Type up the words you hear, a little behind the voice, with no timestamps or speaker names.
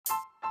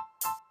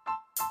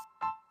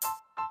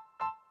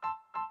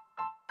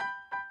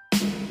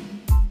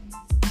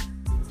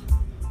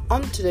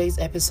On today's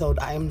episode,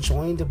 I am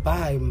joined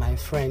by my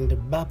friend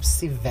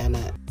Babalwa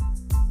Vena.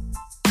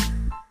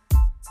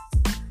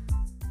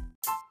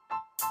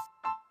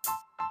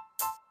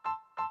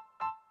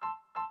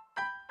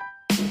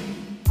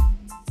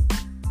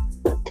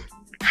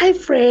 Hi,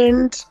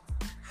 friend.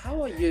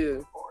 How are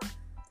you?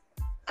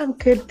 I'm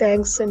good,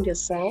 thanks. And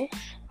yourself?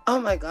 Oh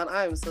my god,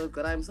 I am so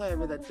good. I'm so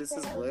happy that this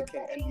is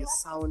working and you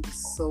sound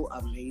so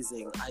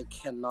amazing. I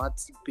cannot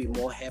be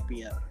more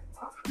happier.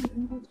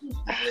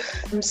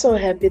 I'm so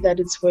happy that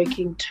it's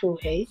working too,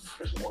 hey?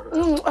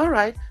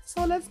 Alright,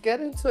 so let's get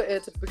into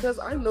it because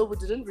I know we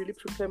didn't really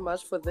prepare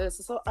much for this.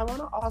 So I want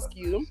to ask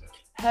you,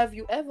 have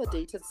you ever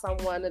dated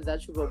someone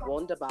that you were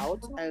warned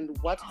about and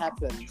what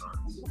happened?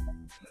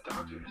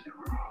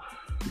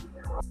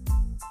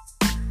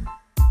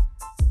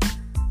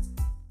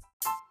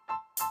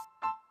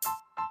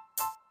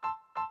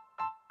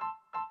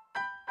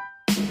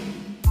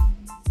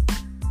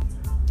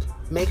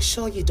 Make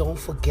sure you don't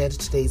forget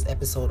today's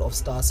episode of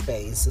Star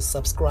Space.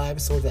 Subscribe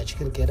so that you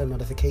can get a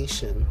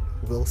notification.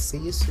 We'll see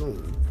you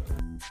soon.